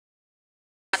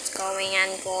What's going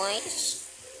on, guys?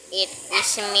 It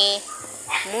is me,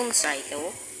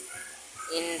 Moonsaito,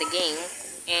 in the game,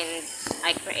 and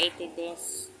I created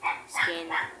this skin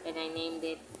and I named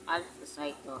it Alpha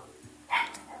Saito.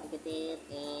 Look at it,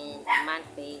 and man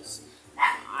face.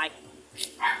 I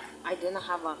do not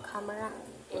have a camera,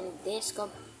 and this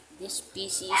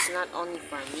PC is not only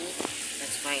for me.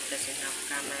 That's why it doesn't have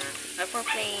camera. But for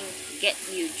playing Get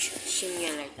Huge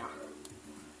Simulator.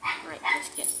 Alright, let's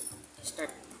start.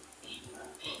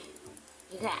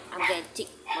 Look at that, I'm gonna tick.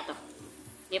 What the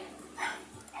flip?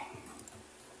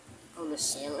 I'm gonna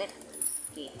sell it.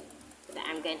 Okay, look at that,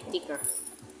 I'm gonna ticker.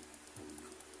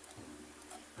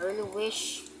 I really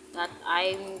wish that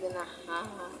I'm gonna have.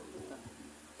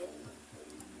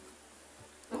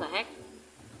 What the heck?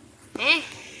 Eh?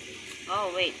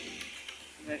 Oh, wait.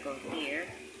 If I go here,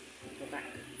 go back.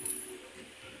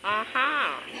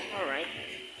 Aha! Alright.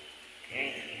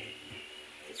 Okay.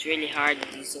 It's really hard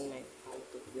using my phone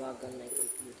to vlog on my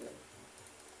computer.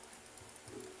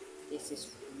 This is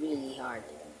really hard.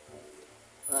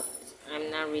 But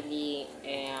I'm not really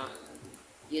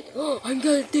oh, I'm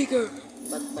gonna take her!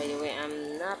 But by the way,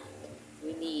 I'm not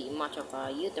really much of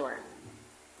a YouTuber.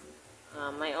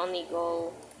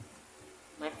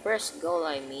 My first goal,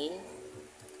 I mean,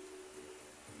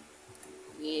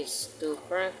 is to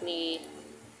currently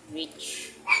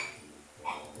reach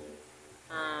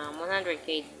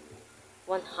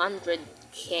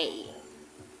 100k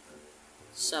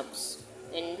subs.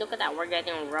 And look at that, we're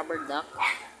getting a rubber duck.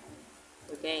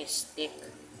 We're getting stick.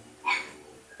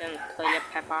 We're getting toilet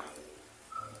paper.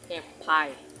 We're getting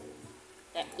pie.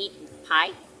 Eating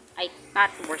pie? I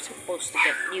thought we're supposed to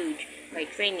get huge by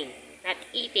training, not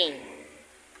eating.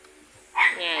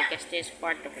 Yeah, I guess this is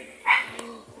part of it.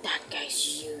 That guy's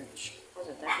huge.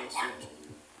 Also, that guy's huge.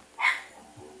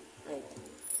 Right.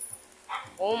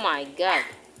 Oh my god.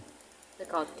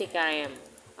 Look how thick I am.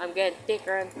 I'm getting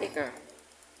thicker and thicker.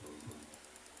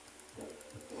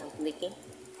 I'm clicking.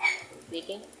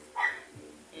 Clicking.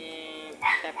 And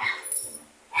step.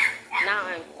 Now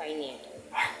I'm tiny.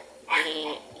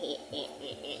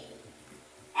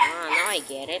 Now I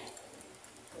get it.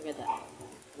 Look at that.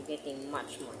 I'm getting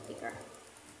much more thicker.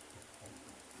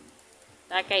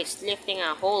 That guy is lifting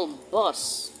a whole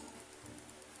bus.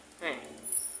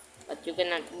 But you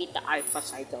cannot beat the Alpha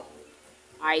Saito.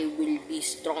 I will be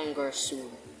stronger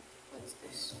soon. What's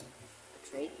this? A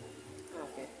trade?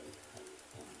 Okay.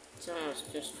 Someone's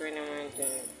just trying to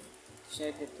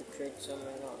decided to trade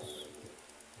somewhere else.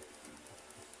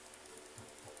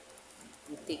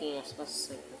 I'm taking as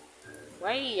fast as I can.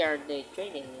 Why are they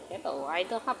trading me? Hello, I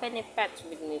don't have any pets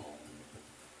with me.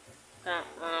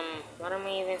 What am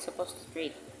I even supposed to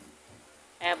trade?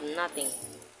 I have nothing.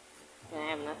 I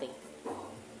have nothing.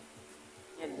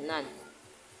 I have none.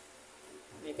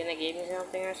 Are you gonna give me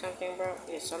something or something, bro?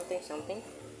 Yes, something.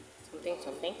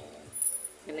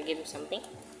 Gonna give me something?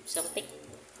 Something?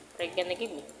 What are you gonna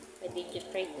give me? Why did you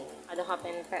trade me? I don't have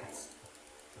any pets.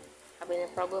 Have any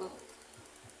problem?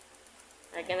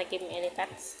 Are you gonna give me any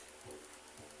pets?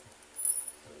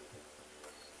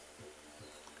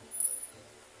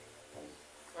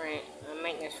 Alright, I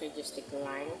might actually just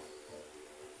decline.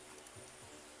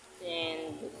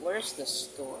 And where's the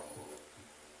store?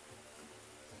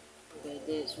 Okay,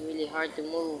 this is really hard to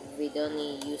move with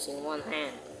only using one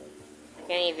hand. I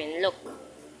can't even look.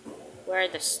 Where are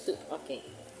the okay.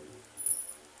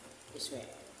 This way.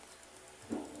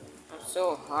 I'm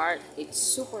so hard. It's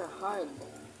super hard.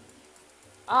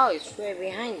 Oh, it's right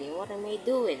behind me. What am I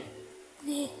doing?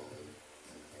 I'm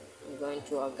going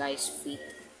through a guy's feet.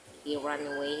 He ran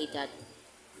away.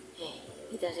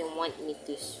 He doesn't want me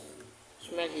to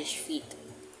smell his feet.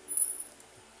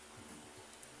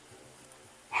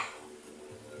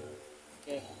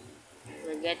 Okay,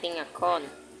 we're getting a cone.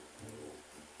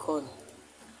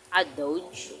 A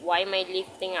dodge? Why am I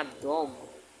lifting a dog?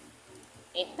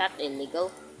 Ain't that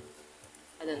illegal?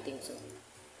 I don't think so.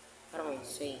 What am I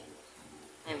saying?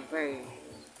 I'm very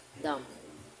dumb.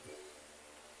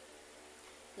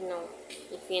 You know,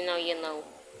 if you know, you know.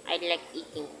 I like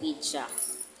eating pizza.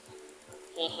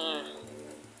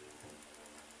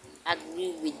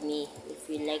 Agree with me if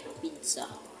you like pizza.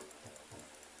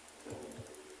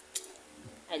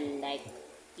 I like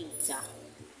pizza.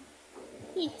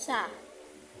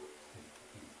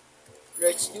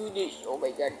 Let's do this. Oh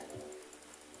my god.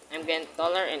 I'm getting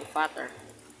taller and fatter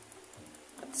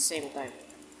at the same time.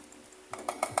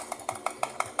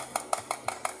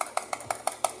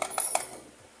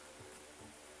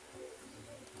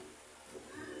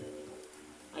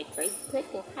 I tried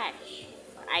clicking fast,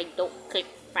 but I don't click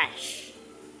fast.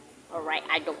 Alright,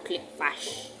 I don't click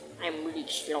fast. I'm really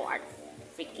slow at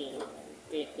freaking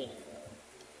Really.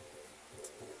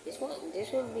 This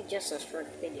will be just a short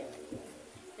video.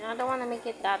 I don't want to make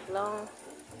it that long.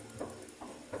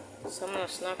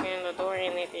 Someone's knocking on the door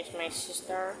and it is my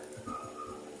sister.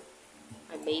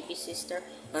 My baby sister.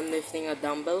 I'm lifting a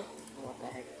dumbbell. What the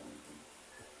heck?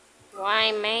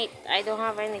 Why, mate? I don't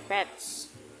have any pets.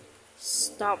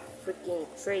 Stop freaking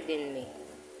trading me.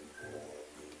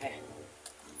 Eh.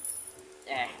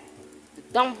 Eh. The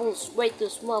dumbbell's way too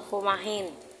small for my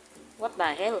hand. What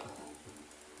the hell?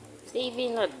 Is there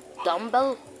even a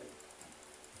dumbbell?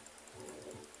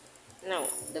 No,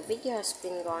 the video has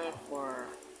been going for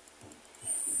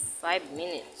 5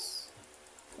 minutes.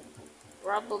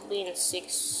 Probably in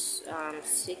 6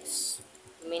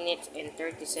 minutes and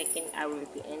 30 seconds I will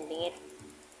be ending it,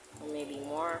 or maybe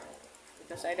more,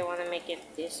 because I don't want to make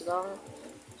it this long.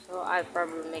 So I'll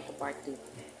probably make a part 2.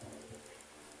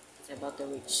 It's about to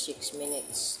reach 6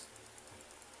 minutes.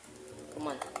 Come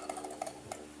on.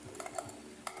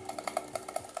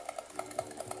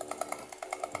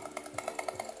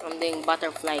 I'm doing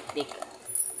butterfly kick.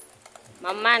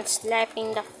 My man's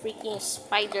slapping the freaking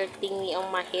spider thingy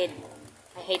on my head.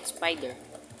 I hate spider.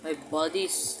 My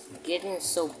body's getting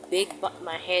so big, but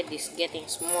my head is getting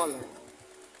smaller.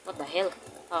 What the hell?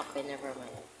 Okay, never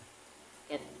mind.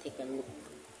 Gotta take a look.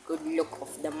 Good look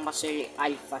of the muscle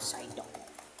alpha side.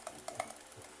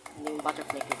 I'm doing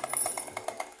butterfly kick.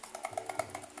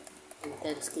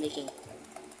 Intense clicking.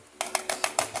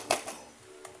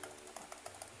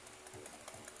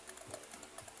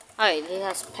 Alright, it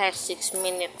has passed 6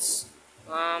 minutes.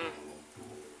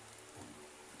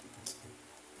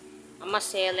 I'ma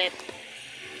sell it,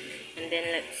 and then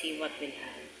let's see what will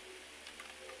happen.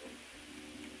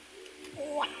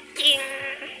 What?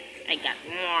 I got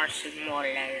more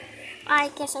smaller. I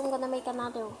guess I'm gonna make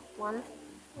another one.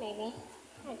 Maybe.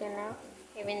 I don't know.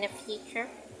 Maybe in the future.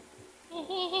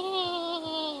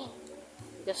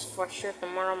 Because for sure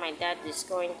tomorrow my dad is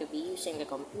going to be using the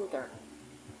computer.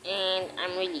 And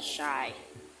I'm really shy.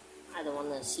 I don't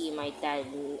want to see my dad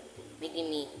making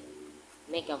me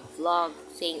make a vlog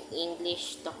saying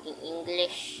English, talking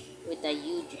English with a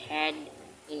huge head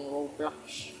in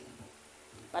Roblox.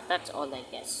 But that's all, I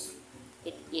guess.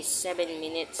 It is 7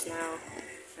 minutes now,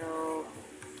 so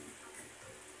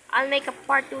I'll make a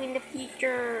part 2 in the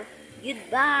future.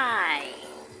 Goodbye.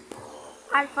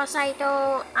 Alpha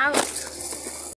Saito out.